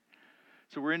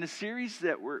So we're in a series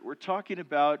that we're talking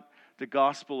about the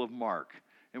Gospel of Mark.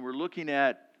 And we're looking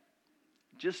at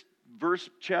just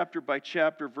chapter by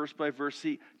chapter, verse by verse,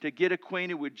 to get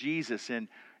acquainted with Jesus and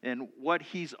what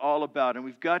he's all about. And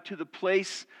we've got to the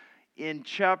place in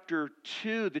chapter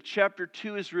 2. The chapter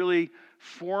 2 is really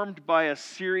formed by a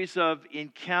series of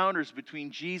encounters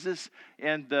between Jesus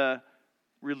and the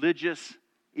religious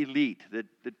elite, the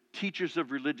teachers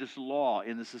of religious law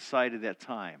in the society of that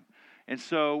time. And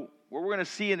so what we're going to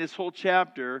see in this whole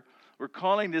chapter, we're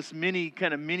calling this mini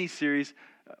series,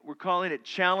 we're calling it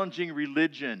Challenging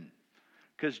Religion.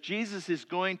 Because Jesus is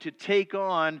going to take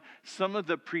on some of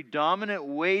the predominant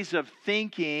ways of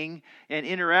thinking and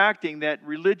interacting that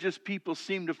religious people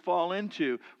seem to fall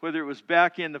into, whether it was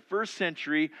back in the first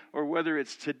century or whether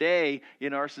it's today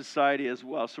in our society as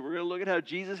well. So we're going to look at how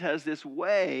Jesus has this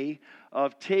way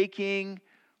of taking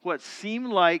what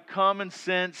seem like common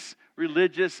sense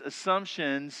religious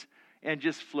assumptions and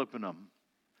just flipping them.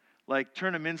 Like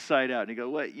turn them inside out. And you go,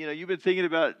 what? You've been thinking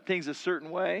about things a certain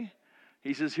way?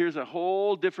 He says, here's a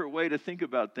whole different way to think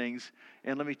about things,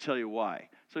 and let me tell you why.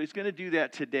 So he's going to do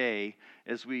that today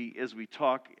as we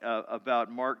talk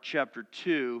about Mark chapter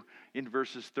 2 in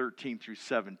verses 13 through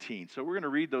 17. So we're going to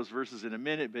read those verses in a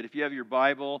minute, but if you have your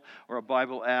Bible or a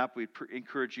Bible app, we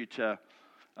encourage you to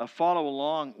follow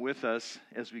along with us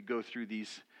as we go through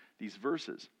these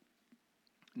verses.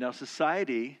 Now,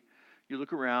 society, you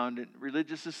look around, and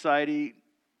religious society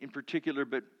in particular,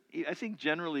 but I think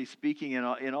generally speaking in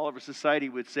all of our society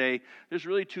would say there's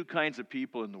really two kinds of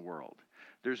people in the world.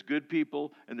 There's good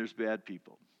people and there's bad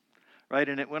people, right?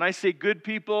 And when I say good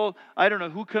people, I don't know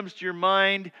who comes to your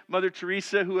mind, Mother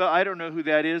Teresa, who I don't know who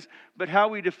that is, but how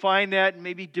we define that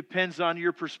maybe depends on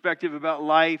your perspective about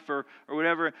life or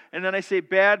whatever. And then I say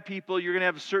bad people, you're going to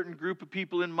have a certain group of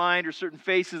people in mind or certain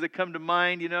faces that come to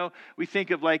mind, We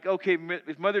think of like, okay,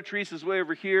 if Mother Teresa's way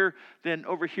over here, then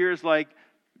over here is like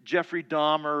Jeffrey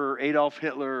Dahmer or Adolf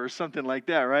Hitler or something like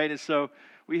that, right? And so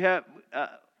we have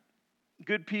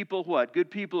good people, what?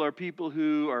 Good people are people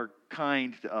who are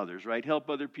kind to others, right? Help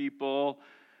other people.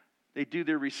 They do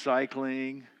their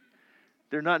recycling.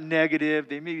 They're not negative.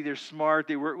 They're smart.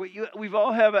 They work. We've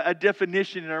all have a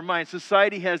definition in our mind.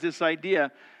 Society has this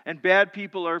idea. And bad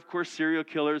people are, of course, serial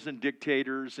killers and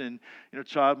dictators and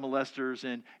child molesters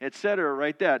and et cetera,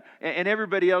 right? And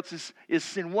everybody else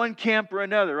is in one camp or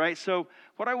another, right? So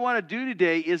what I want to do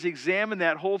today is examine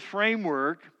that whole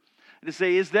framework and to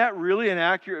say, is that really an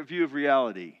accurate view of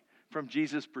reality from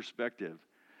Jesus' perspective?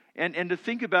 And to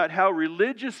think about how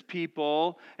religious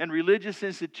people and religious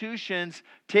institutions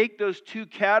take those two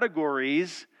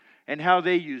categories and how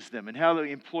they use them and how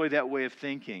they employ that way of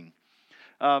thinking.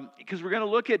 Because we're going to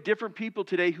look at different people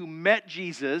today who met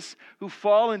Jesus, who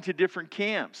fall into different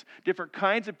camps, different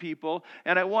kinds of people.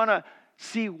 And I want to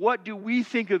see what do we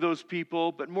think of those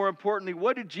people, but more importantly,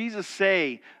 what did Jesus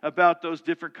say about those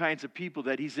different kinds of people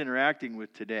that he's interacting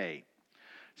with today?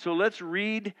 So let's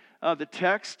read the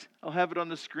text. I'll have it on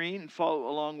the screen and follow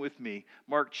along with me.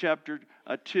 Mark chapter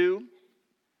 2,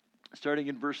 starting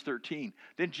in verse 13.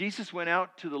 Then Jesus went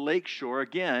out to the lake shore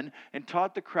again and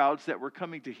taught the crowds that were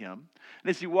coming to him. And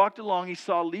as he walked along, he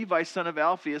saw Levi, son of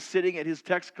Alphaeus, sitting at his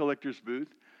tax collector's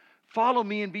booth. "Follow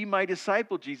me and be my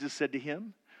disciple," Jesus said to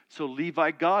him. So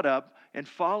Levi got up and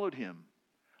followed him.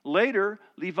 Later,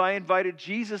 Levi invited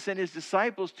Jesus and his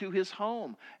disciples to his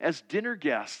home as dinner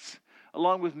guests,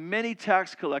 along with many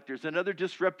tax collectors and other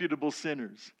disreputable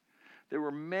sinners. There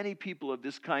were many people of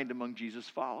this kind among Jesus'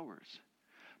 followers.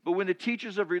 But when the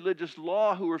teachers of religious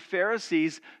law, who were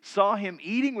Pharisees, saw him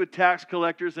eating with tax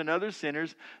collectors and other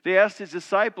sinners, they asked his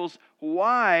disciples,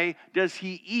 "Why does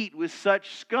he eat with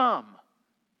such scum?"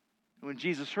 And when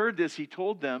Jesus heard this, he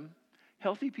told them,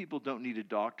 "Healthy people don't need a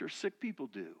doctor, sick people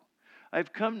do. I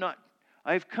have come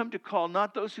to call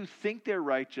not those who think they're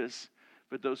righteous,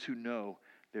 but those who know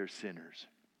they're sinners."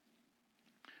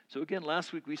 So again,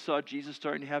 last week we saw Jesus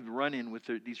starting to have a run-in with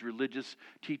these religious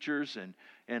teachers,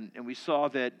 and we saw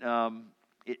that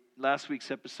last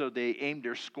week's episode they aimed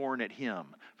their scorn at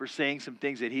him for saying some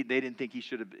things that they didn't think he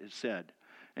should have said.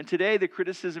 And today the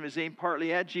criticism is aimed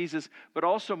partly at Jesus, but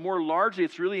also more largely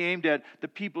it's really aimed at the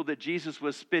people that Jesus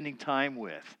was spending time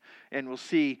with. And we'll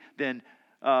see then,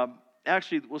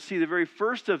 we'll see the very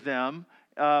first of them.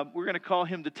 We're going to call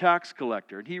him the tax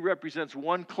collector. And he represents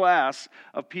one class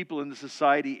of people in the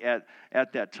society at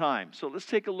that time. So let's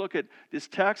take a look at this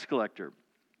tax collector.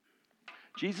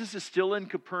 Jesus is still in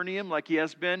Capernaum like he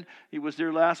has been. He was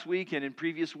there last week and in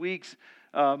previous weeks,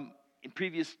 in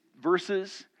previous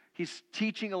verses. He's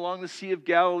teaching along the Sea of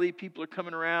Galilee. People are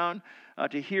coming around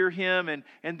to hear him.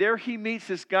 And there he meets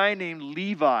this guy named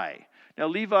Levi. Now,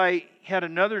 Levi had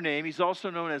another name. He's also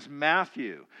known as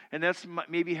Matthew. And that's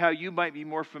maybe how you might be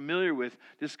more familiar with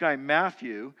this guy,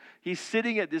 Matthew. He's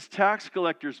sitting at this tax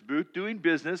collector's booth doing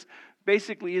business.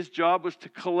 Basically, his job was to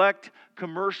collect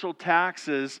commercial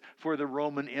taxes for the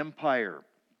Roman Empire.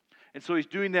 And so he's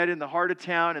doing that in the heart of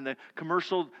town, in the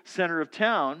commercial center of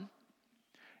town.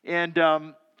 And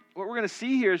what we're going to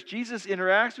see here as Jesus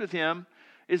interacts with him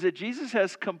is that Jesus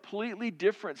has completely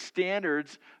different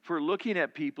standards for looking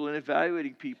at people and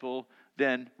evaluating people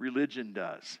than religion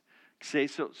does. Okay,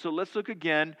 so let's look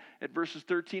again at verses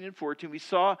 13 and 14. We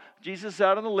saw Jesus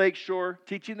out on the lakeshore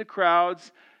teaching the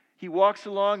crowds. He walks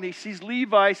along and he sees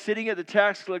Levi sitting at the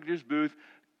tax collector's booth.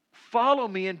 "Follow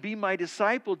me and be my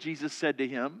disciple," Jesus said to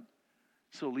him.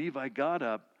 So Levi got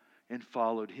up and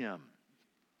followed him.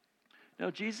 Now,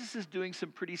 Jesus is doing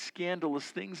some pretty scandalous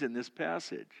things in this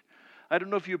passage. I don't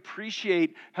know if you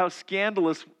appreciate how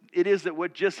scandalous it is that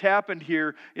what just happened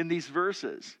here in these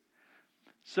verses.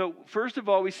 So, first of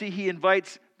all, we see he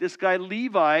invites this guy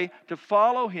Levi to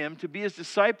follow him, to be his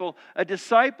disciple. A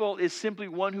disciple is simply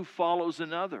one who follows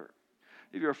another.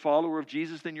 If you're a follower of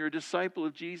Jesus, then you're a disciple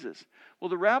of Jesus. Well,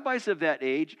 the rabbis of that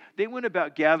age, they went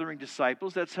about gathering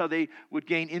disciples. That's how they would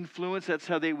gain influence. That's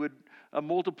how they would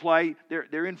multiply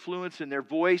their influence and their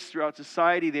voice throughout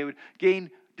society. They would gain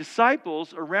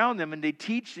disciples around them, and they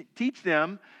teach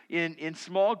them in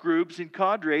small groups, in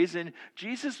cadres. And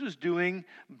Jesus was doing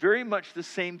very much the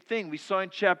same thing. We saw in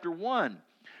chapter 1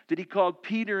 that he called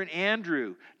Peter and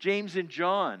Andrew, James and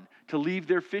John, to leave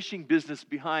their fishing business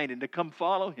behind and to come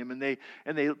follow him. And they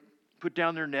put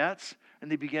down their nets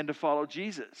and they began to follow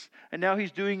Jesus. And now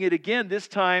he's doing it again, this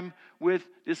time with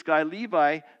this guy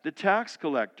Levi, the tax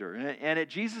collector. And at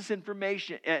Jesus'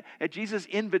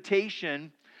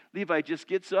 invitation, Levi just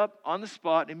gets up on the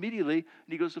spot immediately and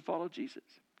he goes to follow Jesus.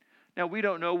 Now, we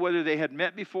don't know whether they had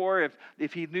met before,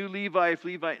 if he knew Levi, if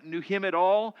Levi knew him at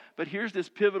all. But here's this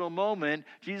pivotal moment.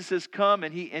 Jesus says, "Come,"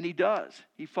 and he does.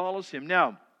 He follows him.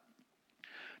 Now,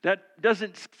 that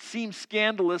doesn't seem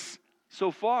scandalous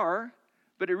so far,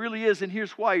 but it really is, and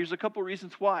here's why. Here's a couple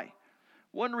reasons why.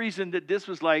 One reason that this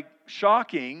was like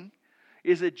shocking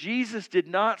is that Jesus did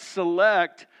not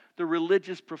select the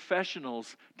religious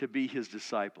professionals to be his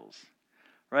disciples,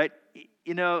 right?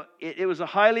 You know, it was a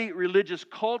highly religious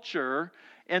culture,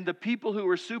 and the people who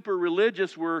were super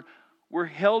religious were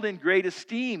held in great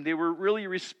esteem. They were really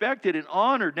respected and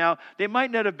honored. Now, they might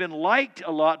not have been liked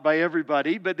a lot by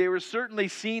everybody, but they were certainly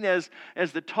seen as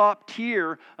the top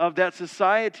tier of that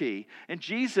society. And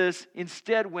Jesus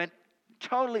instead went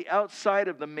totally outside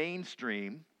of the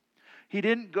mainstream. He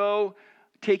didn't go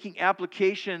taking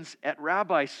applications at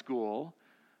rabbi school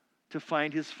to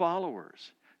find his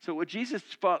followers. So what Jesus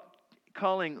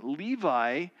calling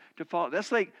Levi to follow,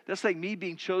 that's like me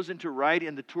being chosen to ride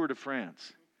in the Tour de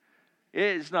France.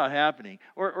 It's not happening.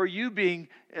 Or you being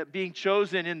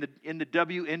chosen in the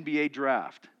WNBA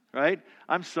draft, right?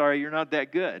 I'm sorry, you're not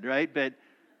that good, right? But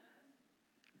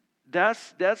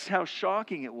that's how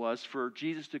shocking it was for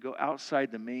Jesus to go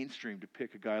outside the mainstream to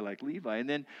pick a guy like Levi. And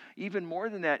then even more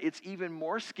than that, it's even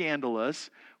more scandalous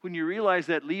when you realize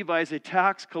that Levi is a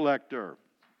tax collector.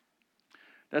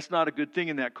 That's not a good thing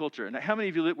in that culture. And how many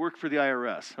of you work for the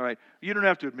IRS? All right, you don't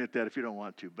have to admit that if you don't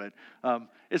want to, but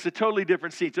it's a totally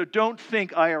different scene. So don't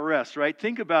think IRS, right?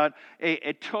 Think about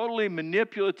a totally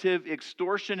manipulative,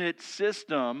 extortionate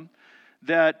system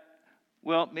that,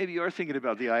 well, maybe you are thinking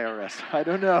about the IRS. I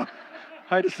don't know.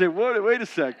 I just say, wait a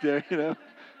sec there, you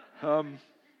know.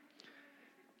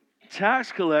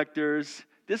 Tax collectors,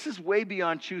 this is way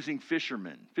beyond choosing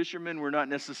fishermen. Fishermen were not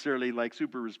necessarily like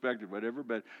super respected, whatever,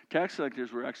 but tax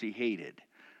collectors were actually hated.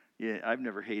 Yeah, I've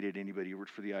never hated anybody who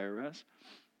worked for the IRS.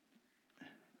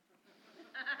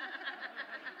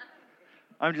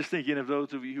 I'm just thinking of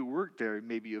those of you who worked there.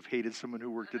 Maybe you've hated someone who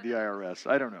worked at the IRS.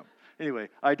 I don't know. Anyway,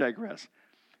 I digress.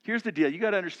 Here's the deal. You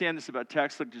got to understand this about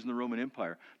tax collectors in the Roman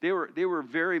Empire. They were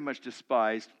very much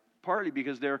despised, partly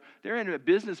because they're in a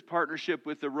business partnership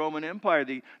with the Roman Empire,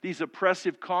 these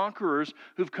oppressive conquerors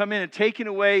who've come in and taken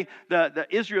away the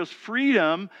Israel's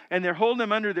freedom, and they're holding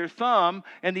them under their thumb,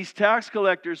 and these tax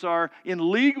collectors are in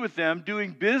league with them,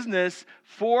 doing business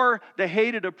for the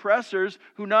hated oppressors,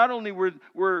 who not only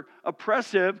were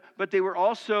oppressive, but they were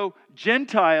also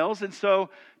Gentiles. And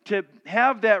so to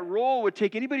have that role would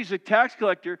take anybody who's a tax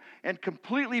collector and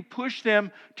completely push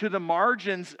them to the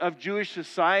margins of Jewish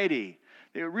society.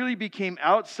 They really became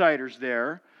outsiders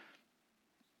there.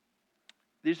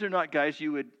 These are not guys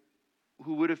who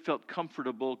would have felt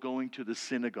comfortable going to the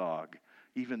synagogue,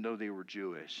 even though they were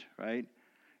Jewish, right?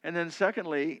 And then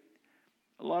secondly,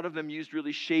 a lot of them used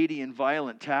really shady and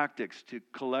violent tactics to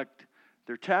collect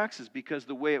their taxes, because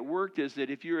the way it worked is that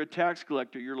if you're a tax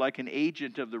collector, you're like an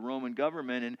agent of the Roman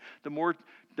government, and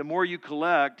the more you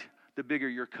collect, the bigger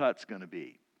your cut's going to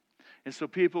be. And so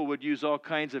people would use all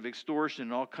kinds of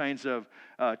extortion, all kinds of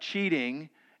cheating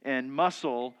and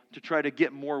muscle to try to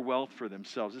get more wealth for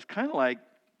themselves. It's kind of like,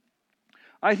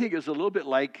 I think it's a little bit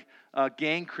like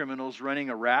gang criminals running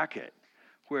a racket,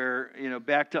 where,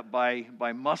 backed up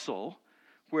by muscle,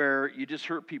 where you just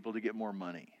hurt people to get more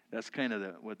money. That's kind of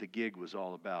what the gig was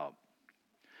all about.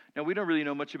 Now, we don't really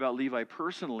know much about Levi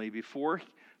personally. Before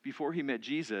he met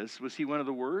Jesus, was he one of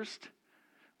the worst?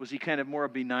 Was he kind of more a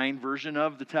benign version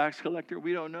of the tax collector?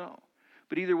 We don't know.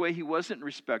 But either way, he wasn't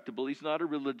respectable. He's not a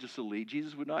religious elite.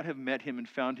 Jesus would not have met him and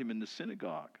found him in the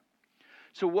synagogue.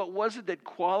 So what was it that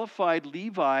qualified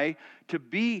Levi to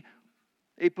be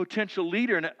a potential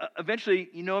leader? And eventually,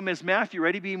 you know him as Matthew,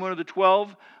 right? He being one of the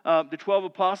 12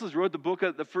 apostles, wrote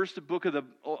the first book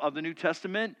of the New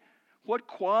Testament. What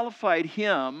qualified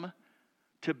him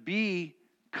to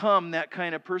become that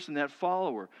kind of person, that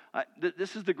follower?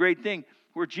 This is the great thing.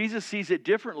 Where Jesus sees it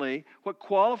differently, what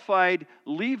qualified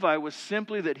Levi was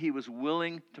simply that he was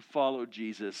willing to follow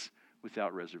Jesus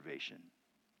without reservation.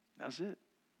 That's it.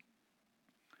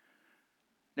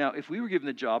 Now, if we were given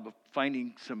the job of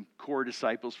finding some core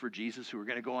disciples for Jesus who were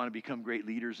going to go on and become great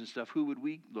leaders and stuff, who would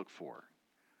we look for?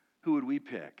 Who would we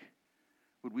pick?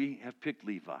 Would we have picked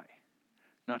Levi?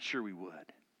 Not sure we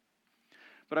would.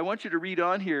 But I want you to read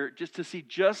on here just to see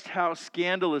just how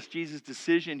scandalous Jesus'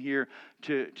 decision here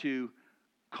to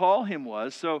call him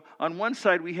was. So on one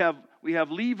side we have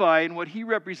Levi and what he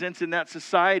represents in that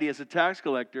society as a tax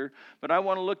collector. But I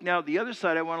want to look now at the other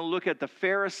side. I want to look at the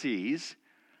Pharisees.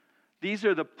 These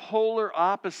are the polar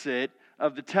opposite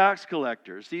of the tax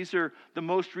collectors. These are the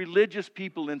most religious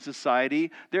people in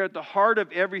society. They're at the heart of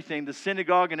everything, the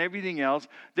synagogue and everything else.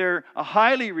 They're a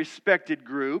highly respected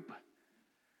group.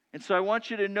 And so I want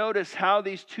you to notice how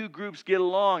these two groups get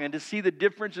along and to see the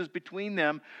differences between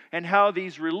them and how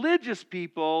these religious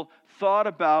people thought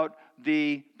about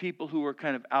the people who were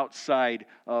kind of outside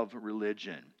of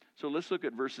religion. So let's look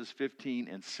at verses 15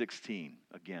 and 16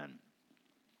 again.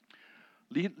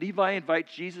 Levi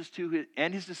invites Jesus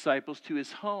and his disciples to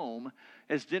his home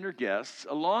as dinner guests,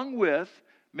 along with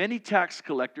many tax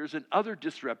collectors and other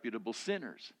disreputable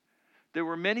sinners. There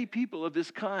were many people of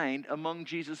this kind among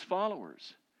Jesus'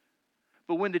 followers.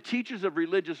 But when the teachers of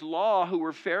religious law, who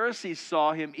were Pharisees,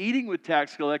 saw him eating with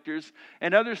tax collectors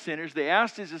and other sinners, they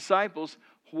asked his disciples,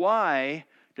 "Why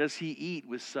does he eat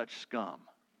with such scum?"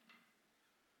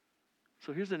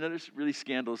 So here's another really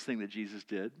scandalous thing that Jesus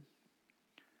did.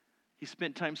 He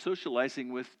spent time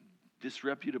socializing with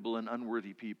disreputable and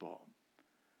unworthy people.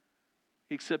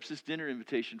 He accepts this dinner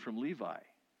invitation from Levi.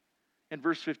 And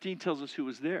verse 15 tells us who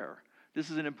was there.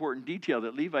 This is an important detail,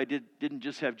 that Levi didn't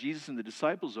just have Jesus and the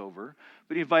disciples over,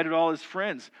 but he invited all his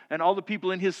friends and all the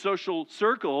people in his social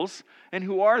circles. And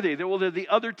who are they? They're the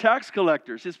other tax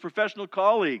collectors, his professional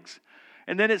colleagues.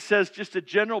 And then it says just a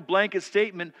general blanket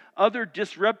statement, other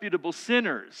disreputable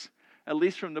sinners. At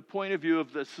least from the point of view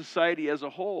of the society as a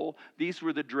whole, these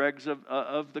were the dregs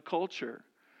of the culture.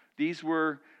 These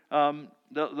were the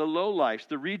lowlifes,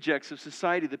 the rejects of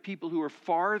society, the people who are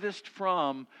farthest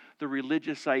from the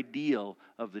religious ideal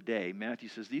of the day. Matthew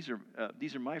says, these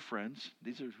are my friends.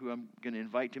 These are who I'm going to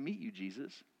invite to meet you,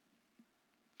 Jesus.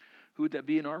 Who would that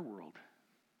be in our world?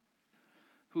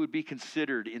 Who would be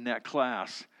considered in that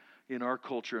class in our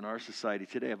culture, in our society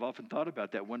today? I've often thought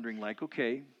about that, wondering like,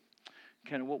 okay,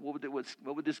 kind of what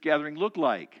would this gathering look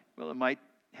like? Well, it might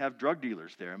have drug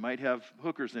dealers there. It might have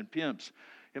hookers and pimps.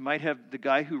 It might have the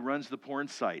guy who runs the porn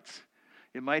sites.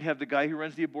 It might have the guy who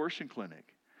runs the abortion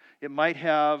clinic. It might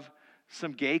have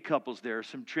some gay couples there.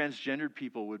 Some transgendered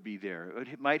people would be there.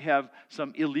 It might have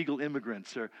some illegal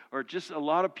immigrants or just a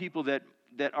lot of people that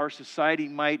our society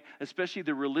might, especially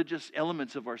the religious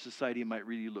elements of our society, might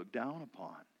really look down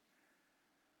upon.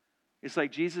 It's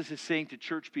like Jesus is saying to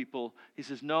church people, he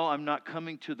says, no, I'm not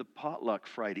coming to the potluck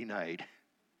Friday night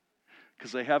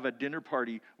because I have a dinner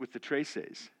party with the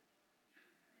Traces.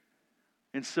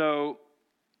 And so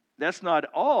that's not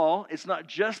all. It's not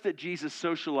just that Jesus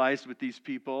socialized with these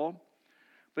people,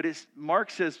 but Mark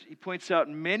says, he points out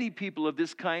many people of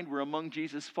this kind were among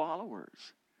Jesus'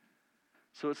 followers.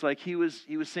 So it's like he was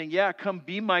saying, yeah, come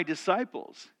be my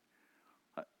disciples.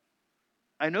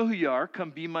 I know who you are.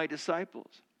 Come be my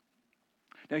disciples.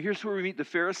 Now here's where we meet the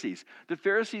Pharisees. The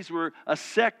Pharisees were a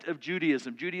sect of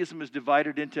Judaism. Judaism is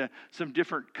divided into some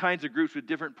different kinds of groups with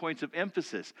different points of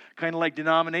emphasis, kind of like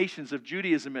denominations of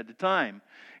Judaism at the time.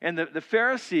 And the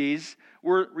Pharisees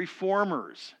were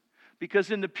reformers,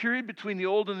 because in the period between the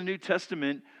Old and the New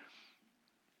Testament,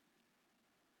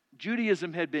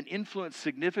 Judaism had been influenced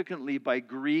significantly by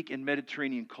Greek and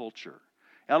Mediterranean culture.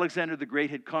 Alexander the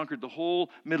Great had conquered the whole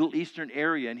Middle Eastern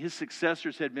area, and his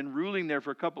successors had been ruling there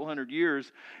for a couple hundred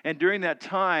years. And during that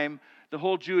time, the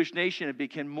whole Jewish nation had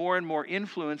become more and more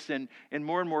influenced and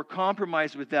more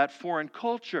compromised with that foreign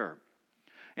culture.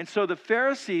 And so the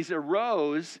Pharisees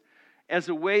arose as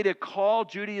a way to call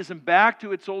Judaism back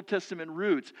to its Old Testament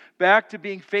roots, back to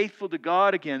being faithful to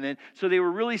God again. And so they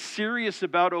were really serious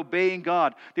about obeying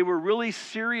God. They were really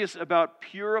serious about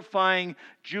purifying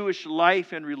Jewish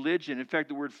life and religion. In fact,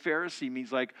 the word Pharisee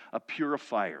means like a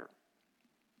purifier.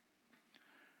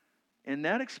 And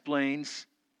that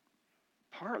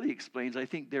partly explains, I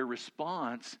think, their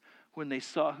response when they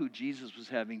saw who Jesus was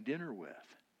having dinner with.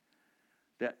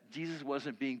 That Jesus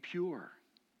wasn't being pure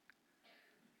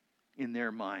in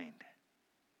their mind.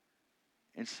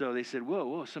 And so they said,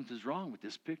 whoa, something's wrong with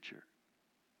this picture.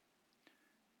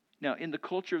 Now, in the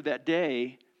culture of that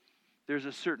day, there's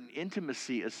a certain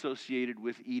intimacy associated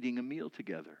with eating a meal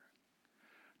together.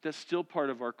 That's still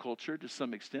part of our culture to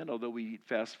some extent, although we eat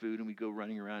fast food and we go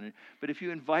running around. But if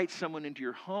you invite someone into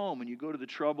your home and you go to the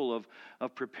trouble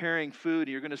of preparing food and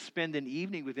you're going to spend an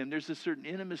evening with them, there's a certain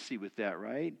intimacy with that,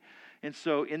 right? And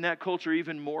so in that culture,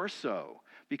 even more so,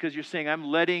 because you're saying, I'm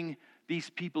letting these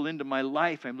people into my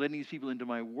life. I'm letting these people into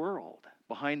my world,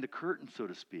 behind the curtain, so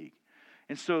to speak.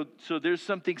 And so there's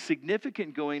something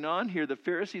significant going on here. The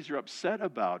Pharisees are upset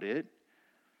about it.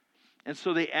 And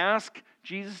so they ask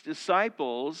Jesus'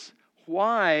 disciples,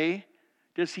 why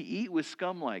does he eat with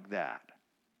scum like that?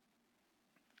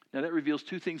 Now that reveals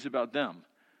two things about them,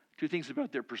 two things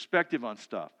about their perspective on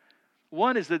stuff.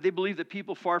 One is that they believe that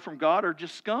people far from God are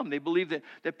just scum. They believe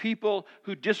that people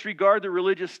who disregard the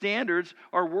religious standards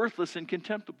are worthless and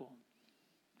contemptible.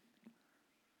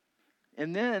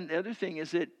 And then the other thing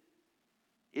is that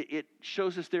it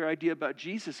shows us their idea about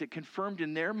Jesus. It confirmed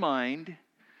in their mind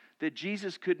that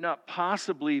Jesus could not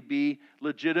possibly be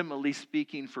legitimately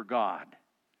speaking for God.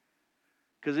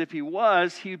 Because if he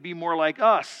was, he'd be more like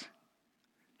us.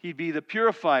 He'd be the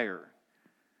purifier.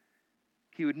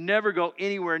 He would never go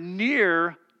anywhere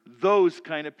near those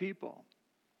kind of people.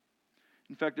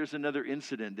 In fact, there's another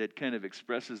incident that kind of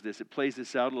expresses this. It plays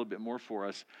this out a little bit more for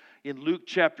us. In Luke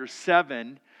chapter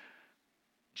 7,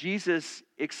 Jesus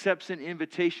accepts an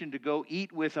invitation to go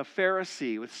eat with a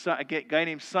Pharisee, with a guy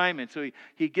named Simon. So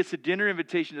he gets a dinner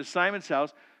invitation to Simon's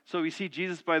house. So we see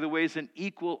Jesus, by the way, is an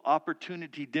equal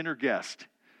opportunity dinner guest.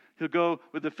 He'll go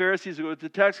with the Pharisees, he'll go with the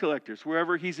tax collectors.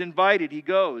 Wherever he's invited, he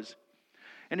goes.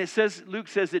 And it says, Luke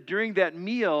says that during that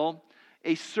meal,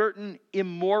 a certain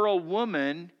immoral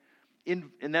woman,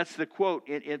 and that's the quote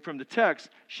from the text,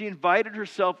 she invited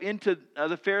herself into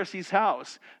the Pharisee's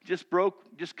house,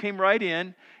 just came right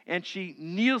in, and she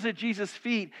kneels at Jesus'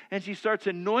 feet, and she starts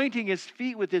anointing his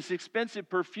feet with this expensive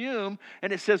perfume,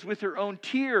 and it says with her own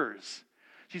tears.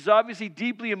 She's obviously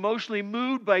deeply emotionally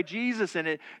moved by Jesus,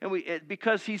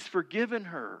 because he's forgiven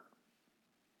her.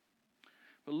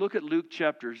 But look at Luke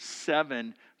chapter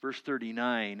 7, verse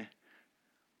 39.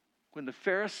 When the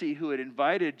Pharisee who had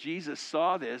invited Jesus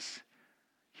saw this,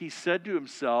 he said to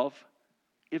himself,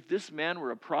 if this man were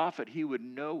a prophet, he would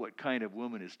know what kind of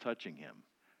woman is touching him.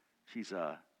 She's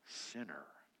a sinner.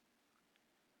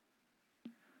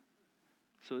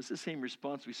 So it's the same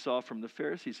response we saw from the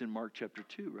Pharisees in Mark chapter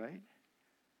 2, right?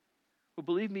 Well,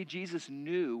 believe me, Jesus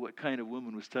knew what kind of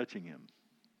woman was touching him.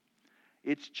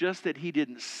 It's just that he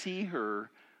didn't see her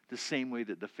the same way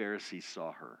that the Pharisees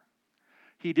saw her.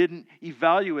 He didn't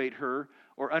evaluate her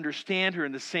or understand her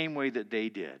in the same way that they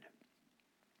did.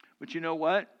 But you know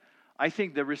what? I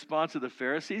think the response of the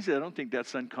Pharisees, I don't think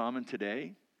that's uncommon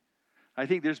today. I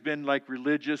think there's been like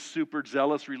super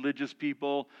zealous religious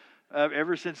people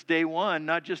ever since day one,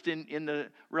 not just in the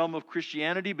realm of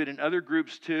Christianity, but in other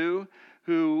groups too,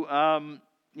 who,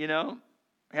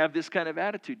 have this kind of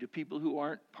attitude to people who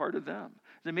aren't part of them.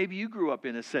 So maybe you grew up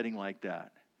in a setting like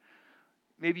that.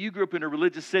 Maybe you grew up in a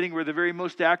religious setting where the very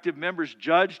most active members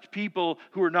judged people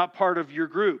who were not part of your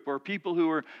group, or people who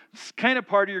were kind of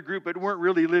part of your group but weren't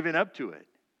really living up to it.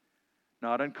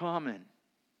 Not uncommon.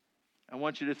 I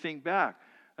want you to think back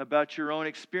about your own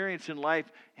experience in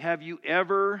life. Have you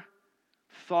ever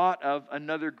thought of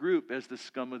another group as the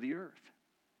scum of the earth?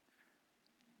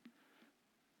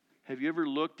 Have you ever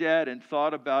looked at and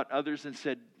thought about others and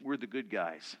said, we're the good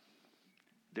guys,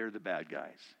 they're the bad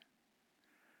guys?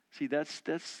 See, that's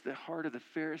the heart of the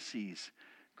Pharisees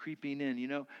creeping in. You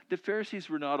know, the Pharisees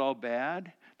were not all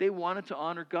bad. They wanted to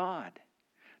honor God.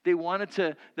 They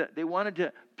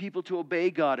wanted people to obey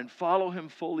God and follow him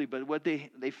fully, but what they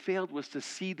failed was to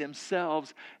see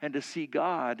themselves and to see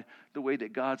God the way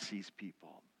that God sees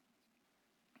people.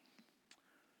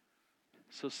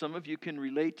 So some of you can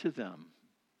relate to them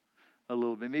a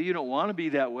little bit. Maybe you don't want to be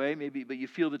that way, maybe, but you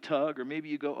feel the tug, or maybe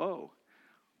you go, oh,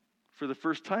 for the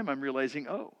first time I'm realizing,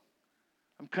 oh,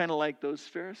 I'm kind of like those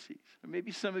Pharisees. Or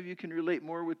maybe some of you can relate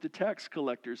more with the tax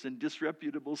collectors and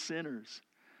disreputable sinners.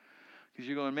 Because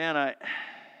you're going, man, I'm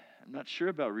not sure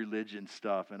about religion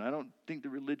stuff, and I don't think the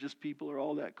religious people are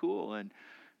all that cool, and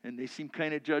they seem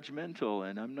kind of judgmental,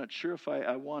 and I'm not sure if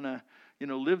I want to,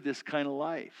 live this kind of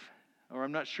life, or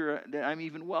I'm not sure that I'm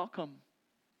even welcome.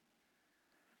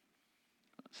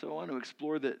 So I want to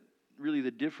explore really the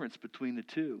difference between the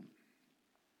two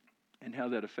and how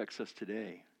that affects us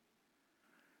today.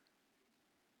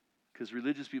 Because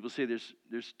religious people say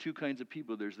there's two kinds of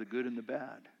people. There's the good and the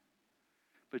bad.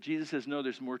 But Jesus says, no,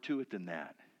 there's more to it than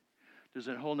that. There's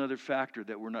a whole other factor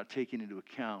that we're not taking into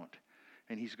account.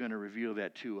 And he's going to reveal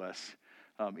that to us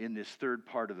in this third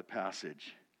part of the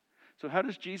passage. So how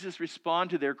does Jesus respond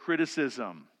to their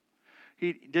criticism?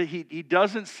 He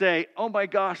doesn't say, oh my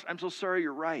gosh, I'm so sorry,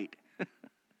 you're right.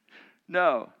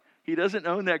 No. He doesn't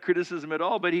own that criticism at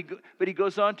all, but he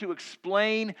goes on to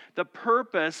explain the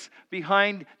purpose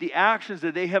behind the actions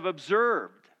that they have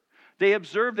observed. They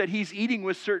observe that he's eating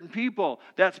with certain people.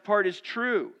 That part is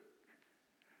true.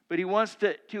 But he wants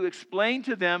to explain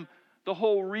to them the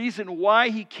whole reason why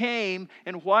he came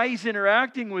and why he's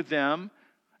interacting with them.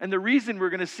 And the reason we're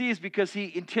going to see is because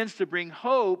he intends to bring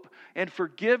hope and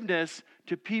forgiveness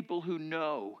to people who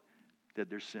know that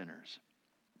they're sinners.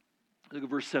 Look at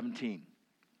verse 17.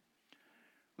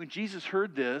 When Jesus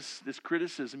heard this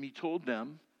criticism, he told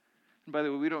them, and by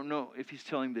the way, we don't know if he's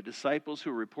telling the disciples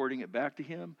who are reporting it back to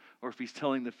him or if he's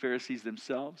telling the Pharisees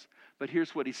themselves. But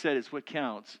here's what he said, it's what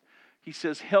counts. He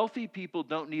says, healthy people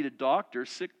don't need a doctor,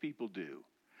 sick people do.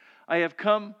 I have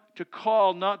come to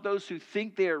call not those who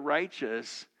think they are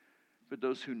righteous, but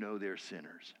those who know they're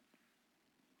sinners.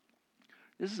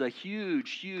 This is a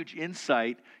huge, huge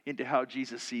insight into how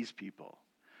Jesus sees people.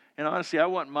 And honestly, I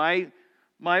want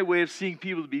my way of seeing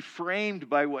people to be framed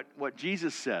by what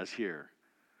Jesus says here.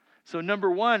 So number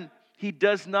one, he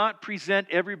does not present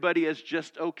everybody as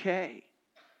just okay.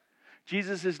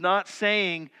 Jesus is not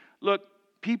saying, look,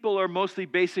 people are mostly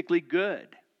basically good.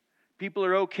 People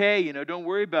are okay, don't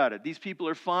worry about it. These people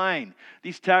are fine.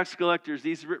 These tax collectors,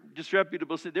 these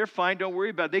disreputable, they're fine, don't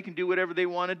worry about it. They can do whatever they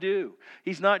want to do.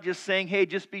 He's not just saying, hey,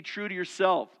 just be true to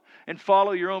yourself and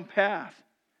follow your own path.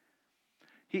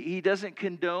 He doesn't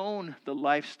condone the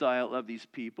lifestyle of these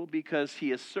people because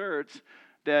he asserts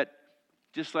that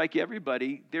just like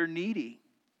everybody, they're needy.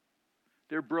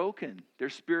 They're broken. They're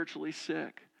spiritually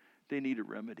sick. They need a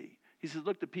remedy. He says,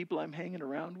 look, the people I'm hanging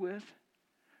around with,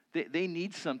 they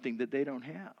need something that they don't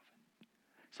have.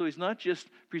 So he's not just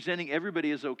presenting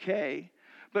everybody as okay,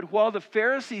 but while the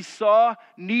Pharisees saw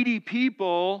needy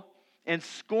people and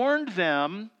scorned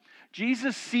them,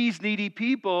 Jesus sees needy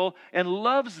people and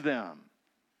loves them.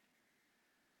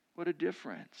 What a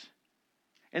difference.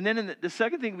 And then the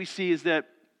second thing we see is that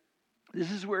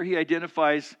this is where he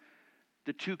identifies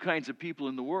the two kinds of people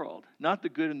in the world, not the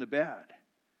good and the bad.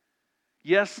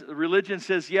 Yes, religion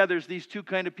says, there's these two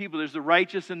kinds of people. There's the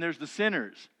righteous and there's the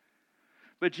sinners.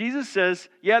 But Jesus says,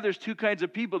 there's two kinds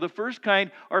of people. The first kind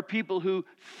are people who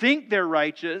think they're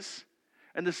righteous,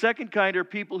 and the second kind are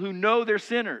people who know they're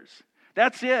sinners.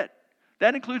 That's it.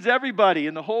 That includes everybody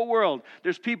in the whole world.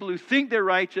 There's people who think they're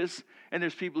righteous, and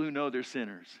there's people who know they're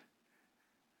sinners.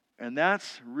 And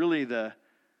that's really the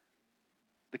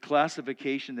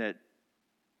classification that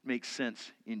makes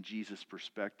sense in Jesus'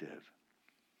 perspective.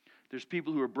 There's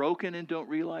people who are broken and don't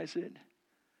realize it.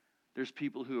 There's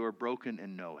people who are broken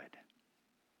and know it.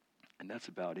 And that's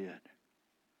about it.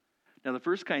 Now, the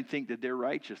first kind think that they're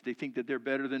righteous. They think that they're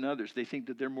better than others. They think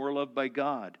that they're more loved by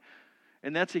God.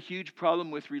 And that's a huge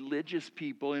problem with religious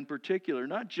people in particular.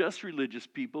 Not just religious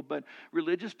people, but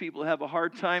religious people have a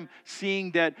hard time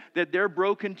seeing that they're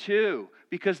broken too.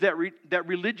 Because that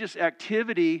religious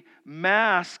activity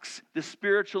masks the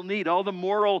spiritual need. All the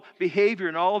moral behavior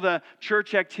and all the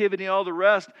church activity and all the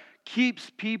rest keeps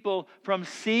people from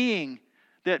seeing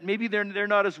that maybe they're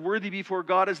not as worthy before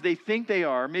God as they think they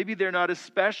are. Maybe they're not as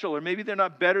special, or maybe they're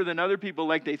not better than other people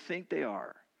like they think they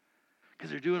are.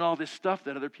 Because they're doing all this stuff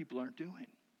that other people aren't doing.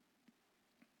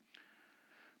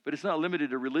 But it's not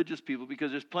limited to religious people,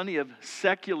 because there's plenty of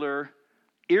secular,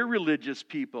 irreligious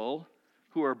people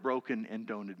who are broken and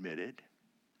don't admit it.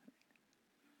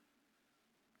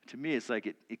 To me, it's like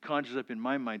it conjures up in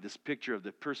my mind this picture of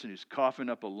the person who's coughing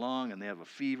up a lung and they have a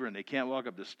fever and they can't walk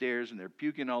up the stairs and they're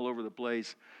puking all over the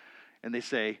place. And they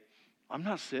say, I'm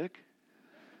not sick.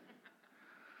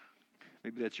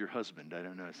 Maybe that's your husband. I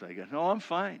don't know. It's like, no, I'm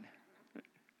fine.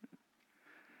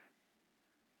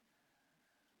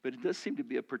 But it does seem to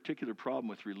be a particular problem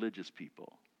with religious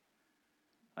people,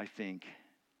 I think.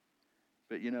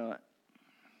 But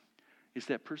is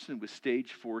that person with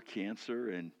stage 4 cancer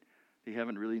and they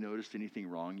haven't really noticed anything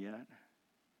wrong yet?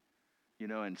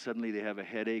 And suddenly they have a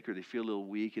headache or they feel a little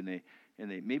weak and they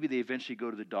maybe they eventually go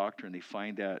to the doctor and they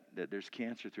find out that there's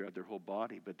cancer throughout their whole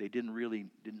body, but they didn't really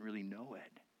know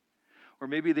it. Or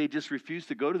maybe they just refuse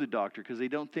to go to the doctor because they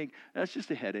don't think that's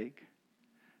just a headache.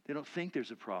 They don't think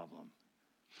there's a problem.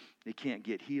 They can't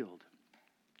get healed.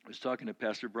 I was talking to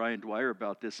Pastor Brian Dwyer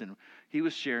about this, and he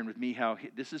was sharing with me how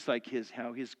this is like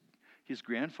how his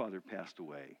grandfather passed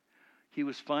away. He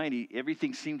was fine.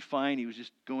 Everything seemed fine. He was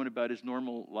just going about his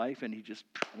normal life, and he just,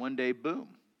 one day, boom,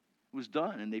 was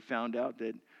done. And they found out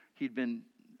that he'd been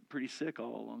pretty sick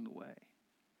all along the way.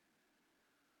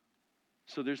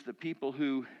 So there's the people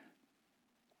who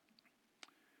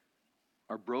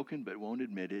are broken but won't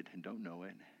admit it and don't know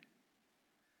it.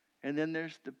 And then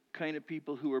there's the kind of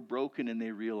people who are broken and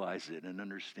they realize it and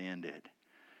understand it.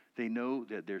 They know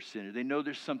that they're sinners. They know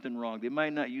there's something wrong. They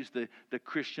might not use the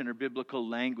Christian or biblical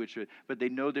language, but they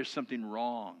know there's something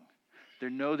wrong. They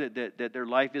know that their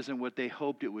life isn't what they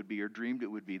hoped it would be or dreamed it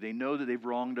would be. They know that they've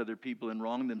wronged other people and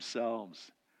wronged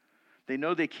themselves. They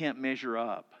know they can't measure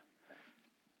up.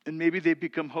 And maybe they've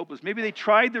become hopeless. Maybe they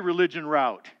tried the religion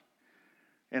route,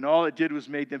 and all it did was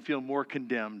make them feel more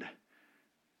condemned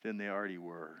than they already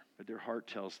were. But their heart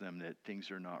tells them that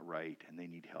things are not right and they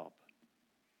need help.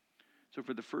 So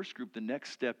for the first group, the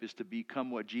next step is to become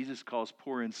what Jesus calls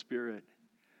poor in spirit,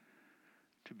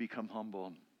 to become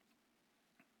humble.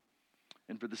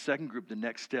 And for the second group, the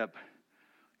next step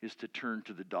is to turn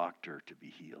to the doctor to be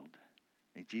healed.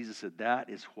 And Jesus said, that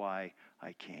is why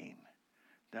I came.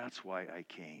 That's why I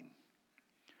came.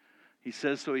 He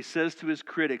says to his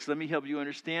critics, let me help you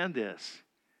understand this.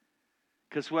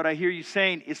 Because what I hear you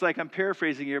saying, it's like I'm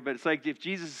paraphrasing here, but it's like if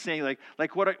Jesus is saying,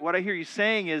 like what I hear you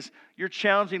saying is, you're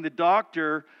challenging the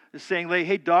doctor, is saying, like,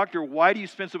 hey, doctor, why do you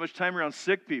spend so much time around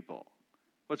sick people?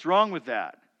 What's wrong with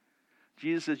that?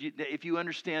 Jesus says, if you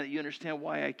understand that, you understand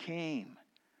why I came.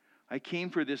 I came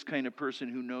for this kind of person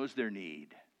who knows their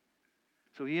need.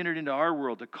 So he entered into our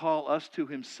world to call us to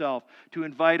himself, to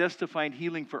invite us to find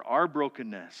healing for our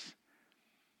brokenness.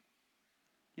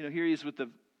 Here he is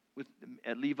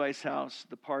at Levi's house,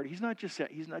 the party. He's not just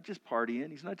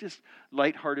partying. He's not just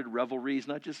lighthearted revelry. He's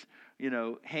not just,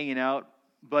 hanging out,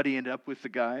 buddying up with the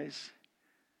guys.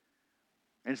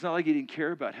 And it's not like he didn't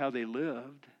care about how they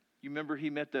lived. You remember he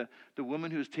met the woman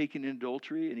who was taken in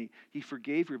adultery, and he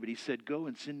forgave her, but he said, go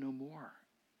and sin no more.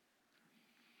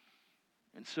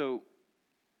 And so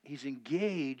he's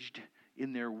engaged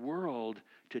in their world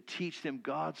to teach them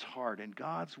God's heart and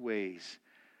God's ways,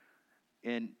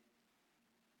 and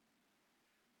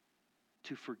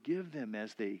to forgive them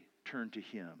as they turn to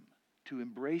him, to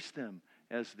embrace them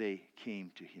as they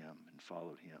came to him and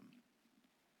followed him.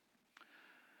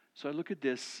 So I look at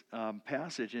this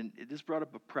passage, and this brought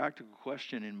up a practical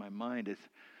question in my mind.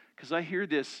 Because I hear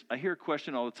a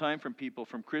question all the time from people,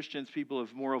 from Christians, people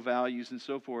of moral values and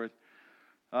so forth.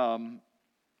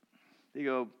 They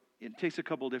go, it takes a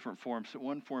couple different forms. So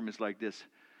one form is like this.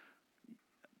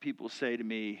 People say to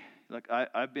me, like,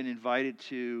 I've been invited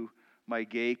to my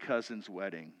gay cousin's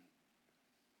wedding.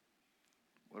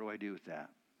 What do I do with that?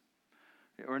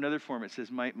 Or another form, it says,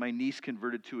 my niece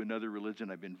converted to another religion.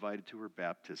 I've been invited to her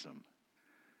baptism.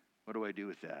 What do I do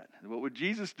with that? What would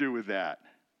Jesus do with that?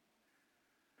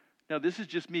 Now, this is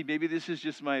just me. Maybe this is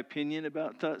just my opinion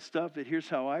about stuff, but here's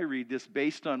how I read this.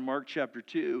 Based on Mark chapter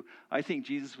 2, I think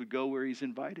Jesus would go where he's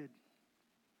invited.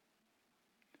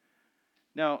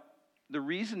 Now, the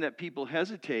reason that people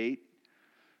hesitate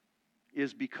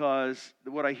is because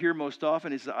what I hear most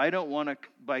often is that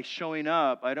by showing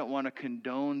up, I don't want to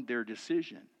condone their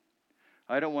decision.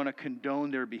 I don't want to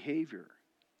condone their behavior.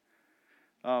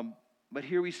 But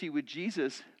here we see with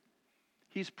Jesus,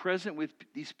 he's present with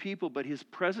these people, but his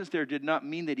presence there did not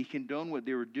mean that he condoned what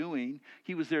they were doing.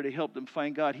 He was there to help them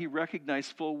find God. He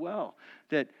recognized full well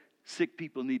that sick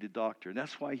people need a doctor, and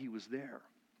that's why he was there.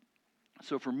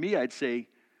 So for me, I'd say,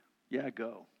 yeah,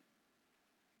 go.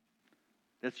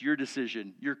 That's your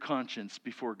decision, your conscience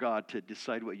before God to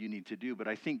decide what you need to do. But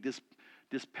I think this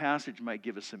passage might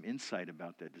give us some insight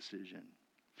about that decision.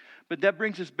 But that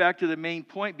brings us back to the main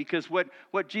point, because what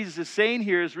Jesus is saying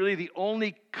here is really the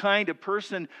only kind of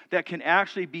person that can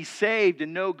actually be saved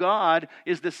and know God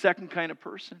is the second kind of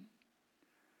person.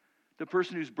 The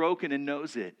person who's broken and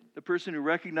knows it. The person who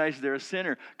recognizes they're a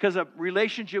sinner. Because a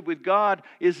relationship with God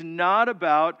is not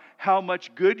about how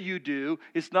much good you do.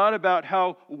 It's not about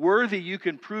how worthy you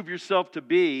can prove yourself to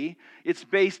be. It's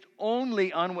based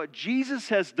only on what Jesus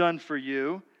has done for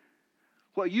you,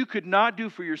 what you could not do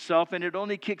for yourself, and it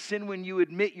only kicks in when you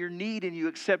admit your need and you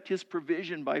accept His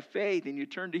provision by faith and you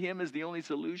turn to Him as the only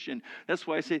solution. That's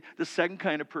why I say the second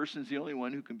kind of person is the only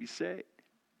one who can be saved.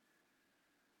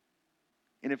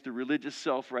 And if the religious,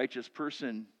 self-righteous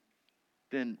person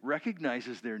then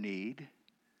recognizes their need,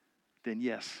 then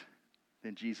yes,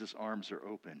 then Jesus' arms are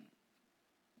open.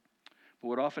 But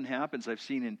what often happens, I've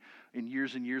seen in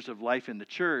years and years of life in the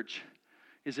church,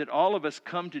 is that all of us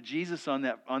come to Jesus on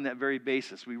that very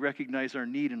basis. We recognize our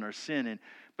need and our sin.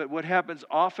 But what happens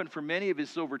often for many of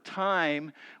us over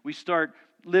time, we start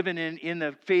living in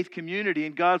the faith community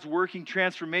and God's working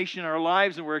transformation in our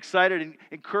lives, and we're excited and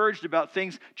encouraged about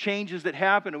changes that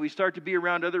happen, and we start to be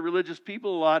around other religious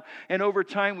people a lot, and over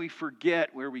time we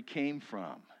forget where we came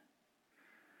from.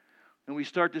 And we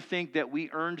start to think that we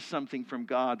earned something from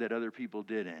God that other people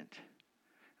didn't.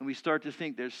 And we start to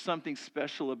think there's something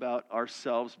special about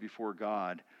ourselves before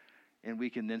God. And we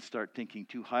can then start thinking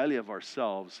too highly of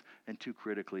ourselves and too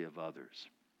critically of others.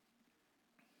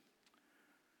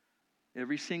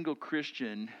 Every single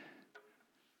Christian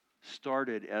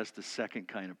started as the second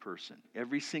kind of person.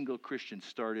 Every single Christian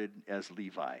started as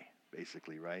Levi,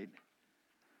 basically, right?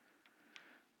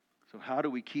 So how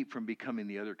do we keep from becoming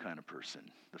the other kind of person,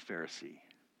 the Pharisee?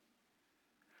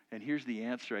 And here's the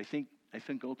answer. I think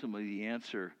ultimately the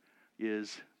answer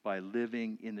is by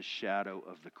living in the shadow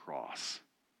of the cross.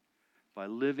 By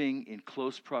living in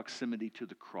close proximity to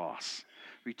the cross.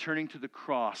 Returning to the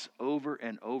cross over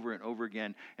and over and over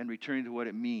again, and returning to what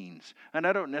it means. And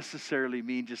I don't necessarily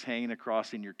mean just hanging a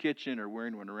cross in your kitchen or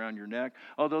wearing one around your neck,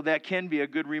 although that can be a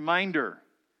good reminder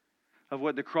of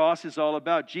what the cross is all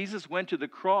about. Jesus went to the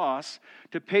cross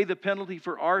to pay the penalty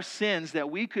for our sins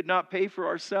that we could not pay for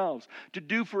ourselves, to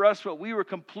do for us what we were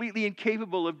completely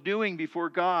incapable of doing before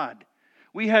God.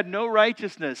 We had no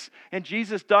righteousness, and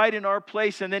Jesus died in our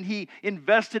place, and then He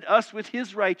invested us with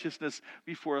His righteousness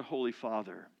before the Holy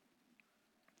Father.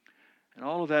 And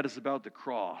all of that is about the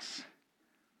cross.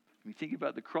 When you think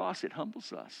about the cross, it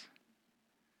humbles us.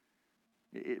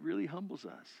 It really humbles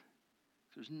us.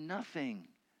 There's nothing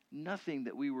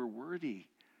that we were worthy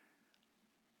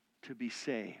to be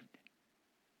saved.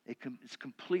 It's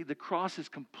complete. The cross is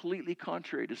completely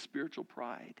contrary to spiritual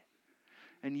pride.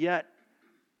 And yet,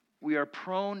 we are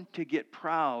prone to get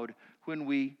proud when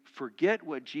we forget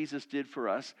what Jesus did for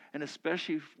us, and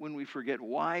especially when we forget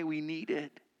why we need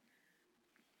it.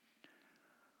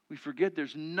 We forget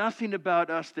there's nothing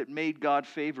about us that made God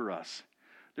favor us.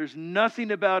 There's nothing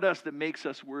about us that makes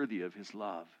us worthy of His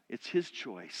love. It's His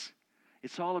choice.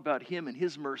 It's all about Him and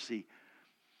His mercy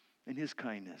and His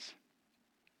kindness.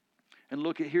 And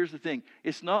here's the thing.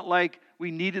 It's not like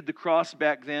we needed the cross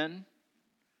back then.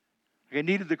 I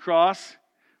needed the cross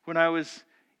when I was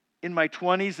in my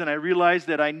 20s and I realized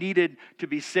that I needed to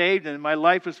be saved and my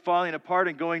life was falling apart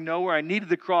and going nowhere. I needed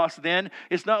the cross then.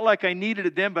 It's not like I needed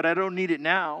it then, but I don't need it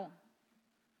now.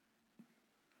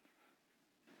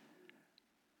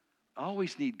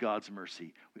 Always need God's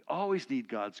mercy. We always need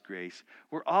God's grace.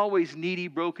 We're always needy,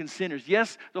 broken sinners.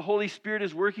 Yes, the Holy Spirit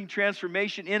is working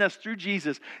transformation in us through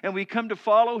Jesus, and we come to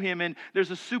follow Him, and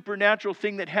there's a supernatural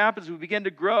thing that happens. We begin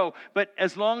to grow, but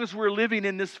as long as we're living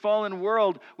in this fallen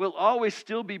world, we'll always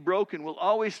still be broken. We'll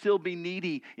always still be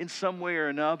needy in some way or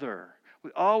another.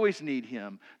 We always need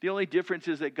Him. The only difference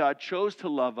is that God chose to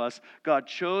love us. God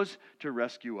chose to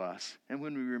rescue us. And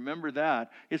when we remember that,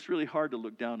 it's really hard to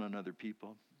look down on other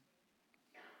people.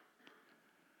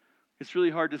 It's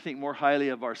really hard to think more highly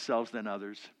of ourselves than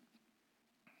others.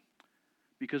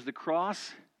 Because the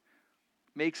cross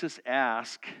makes us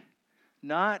ask,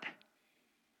 not,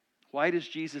 why does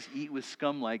Jesus eat with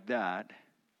scum like that?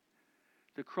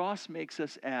 The cross makes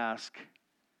us ask,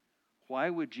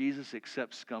 why would Jesus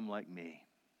accept scum like me?